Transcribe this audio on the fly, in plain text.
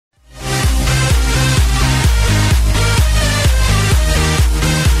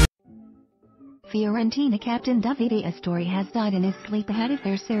Fiorentina captain Davide Astori has died in his sleep ahead of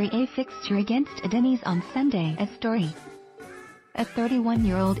their Serie A fixture against Udinese on Sunday. Astori, a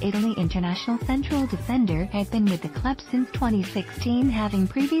 31-year-old Italy international central defender, had been with the club since 2016, having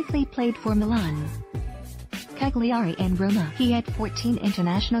previously played for Milan, Cagliari and Roma. He had 14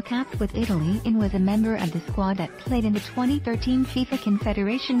 international caps with Italy and was a member of the squad that played in the 2013 FIFA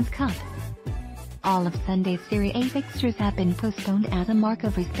Confederations Cup. All of Sunday's Serie A fixtures have been postponed as a mark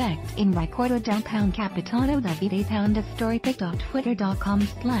of respect. In ricordo del capitano Davide Astori.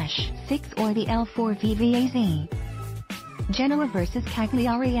 Twitter.com/6 or the L4VVAZ. Genoa vs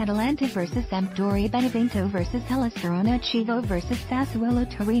Cagliari, Atalanta vs Sampdoria, Benevento vs Hellas Verona, Chievo vs Sassuolo,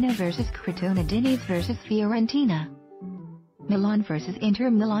 Torino vs Crotone, Udinese vs Fiorentina, Milan vs Inter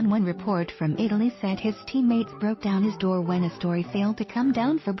Milan. One report from Italy said his teammates broke down his door when Astori failed to come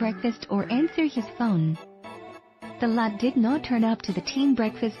down for breakfast or answer his phone. The lad did not turn up to the team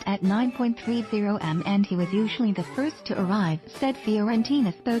breakfast at 9:30 am and he was usually the first to arrive, said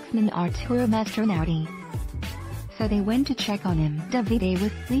Fiorentina spokesman Arturo Mastronardi. So they went to check on him. Davide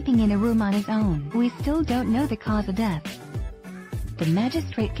was sleeping in a room on his own. We still don't know the cause of death. The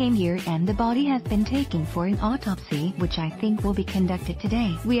magistrate came here and the body has been taken for an autopsy, which I think will be conducted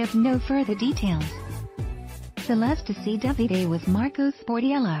today. We have no further details. The last to see Davide was Marco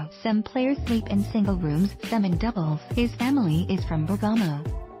Sportiello. Some players sleep in single rooms, some in doubles. His family is from Bergamo,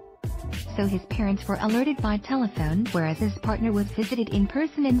 so his parents were alerted by telephone, whereas his partner was visited in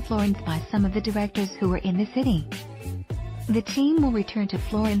person in Florence by some of the directors who were in the city. The team will return to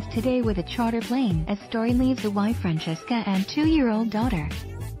Florence today with a charter plane. Astori leaves a wife Francesca and 2-year-old daughter.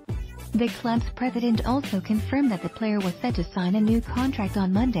 The club's president also confirmed that the player was set to sign a new contract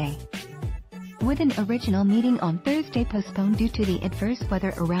on Monday, with an original meeting on Thursday postponed due to the adverse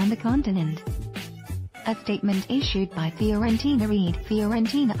weather around the continent. A statement issued by Fiorentina read,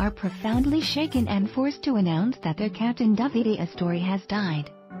 Fiorentina are profoundly shaken and forced to announce that their captain Davide Astori has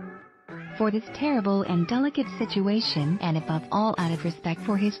died. For this terrible and delicate situation, and above all out of respect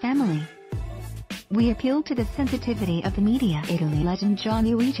for his family, we appeal to the sensitivity of the media. Italy legend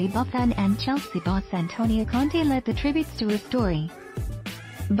Gianluigi Buffon and Chelsea boss Antonio Conte led the tributes to Astori.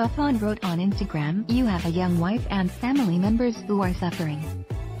 Buffon wrote on Instagram, "You have a young wife and family members who are suffering.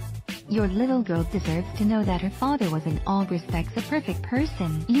 Your little girl deserves to know that her father was in all respects a perfect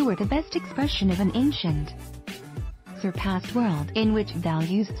person. You were the best expression of an ancient, surpassed world, in which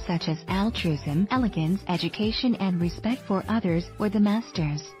values such as altruism, elegance, education and respect for others were the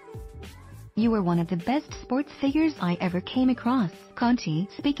masters. You were one of the best sports figures I ever came across." Conte,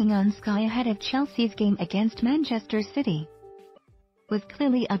 speaking on Sky ahead of Chelsea's game against Manchester City, was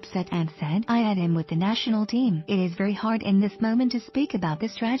clearly upset and said, "I had him with the national team. It is very hard in this moment to speak about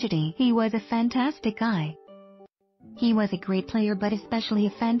this tragedy. He was a fantastic guy. He was a great player, but especially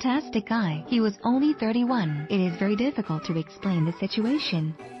a fantastic guy. He was only 31. It is very difficult to explain the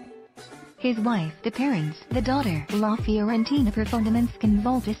situation." His wife, the parents, the daughter, La Fiorentina profondamente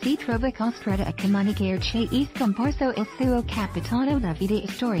sconvolta si trova costretta a comunicare che è scomparso il suo capitano Davide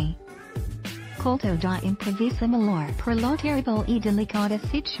Astori. Colto da improvviso malore per la terribile e delicata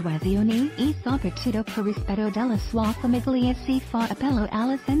situazione e soprattutto per rispetto della sua famiglia si fa appello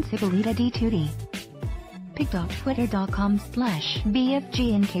alla sensibilità di tutti.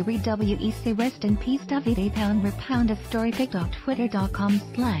 Pic.twitter.com/BFGNKREWEC Rest in peace Davide Astori.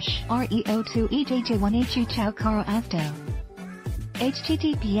 Pic.twitter.com/REO2EJJ1HU Ciao caro Asto.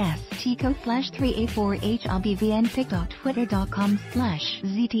 https://tico/384HRBVN.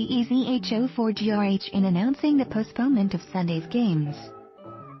 Pic.twitter.com/ZTEZH04GRH in announcing the postponement of Sunday's games.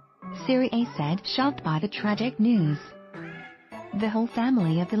 Serie A said, shocked by the tragic news. The whole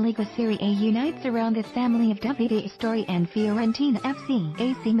family of the Lega Serie A unites around the family of Davide Astori, and Fiorentina FC.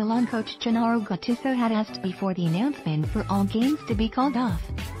 AC Milan coach Gennaro Gattuso had asked before the announcement for all games to be called off.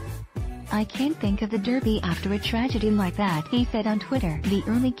 "I can't think of the derby after a tragedy like that," he said on Twitter. The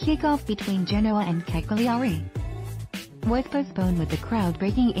early kickoff between Genoa and Cagliari was postponed, with the crowd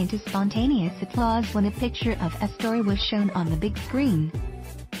breaking into spontaneous applause when a picture of Astori was shown on the big screen.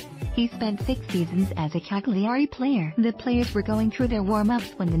 He spent 6 seasons as a Cagliari player. The players were going through their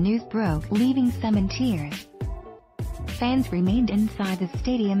warm-ups when the news broke, leaving some in tears. Fans remained inside the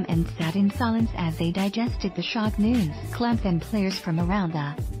stadium and sat in silence as they digested the shock news. Clubs and players from around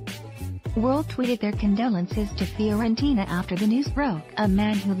the world tweeted their condolences to Fiorentina after the news broke. "A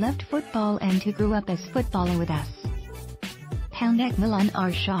man who loved football and who grew up as footballer with us. Houndek Milan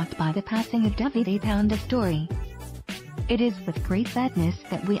are shocked by the passing of Davide Astori. It is with great sadness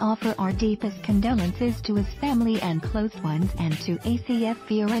that we offer our deepest condolences to his family and close ones, and to ACF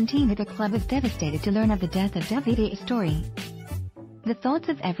Fiorentina. The club is devastated to learn of the death of Davide Astori. The thoughts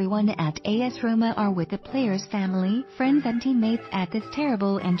of everyone at AS Roma are with the player's family, friends and teammates at this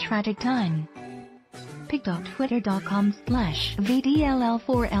terrible and tragic time.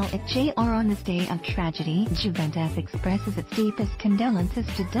 pic.twitter.com/VDLL4LXJR. On this day of tragedy, Juventus expresses its deepest condolences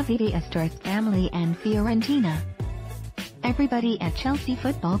to Davide Astori's family and Fiorentina. Everybody at Chelsea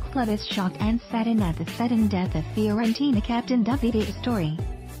Football Club is shocked and saddened at the sudden death of Fiorentina captain Davide Astori.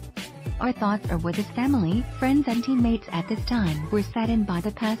 Our thoughts are with his family, friends and teammates at this time. We're saddened by the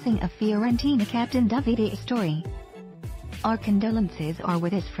passing of Fiorentina captain Davide Astori. Our condolences are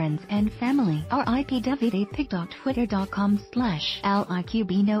with his friends and family. R.I.P. Davide.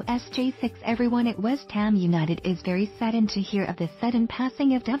 pic.twitter.com/LIQBNOSJ6. Everyone at West Ham United is very saddened to hear of the sudden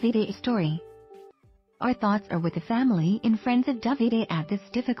passing of Davide Astori. Our thoughts are with the family and friends of Davide at this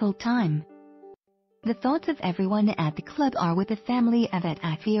difficult time. The thoughts of everyone at the club are with the family of at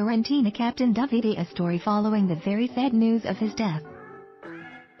Fiorentina captain Davide Astori following the very sad news of his death.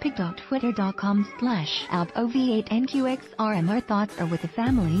 pic.twitter.com/ALBOV8NQXRM. Our thoughts are with the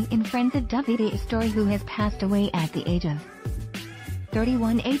family and friends of Davide Astori, who has passed away at the age of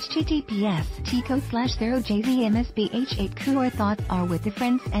 31. https://0jzmsbh8ku. Our thoughts are with the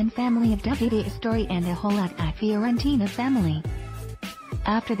friends and family of Davide Astori and the whole at Fiorentina family.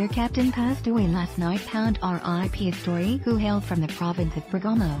 After their captain passed away last night, RIP Astori, who hailed from the province of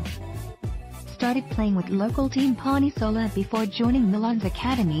Bergamo, started playing with local team Panisola before joining Milan's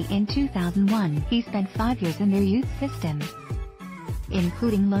academy in 2001. He spent 5 years in their youth system,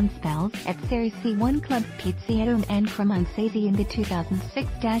 including loan spells at Serie C1 clubs Pizzaiolo and Cremonese in the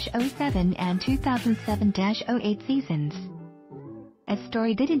 2006-07 and 2007-08 seasons.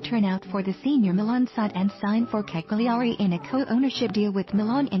 Astori didn't turn out for the senior Milan side and signed for Cagliari in a co-ownership deal with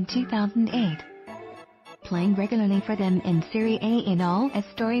Milan in 2008. Playing regularly for them in Serie A in all,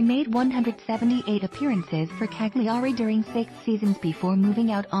 Astori made 178 appearances for Cagliari during 6 seasons before moving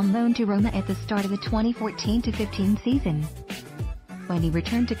out on loan to Roma at the start of the 2014-15 season. When he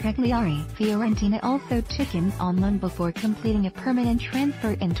returned to Cagliari, Fiorentina also took him on loan before completing a permanent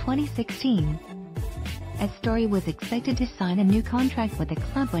transfer in 2016. Astori was expected to sign a new contract with the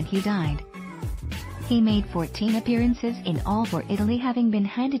club when he died. He made 14 appearances in all for Italy, having been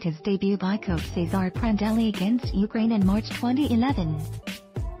handed his debut by coach Cesare Prandelli against Ukraine in March 2011,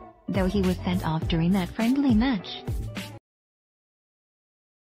 though he was sent off during that friendly match.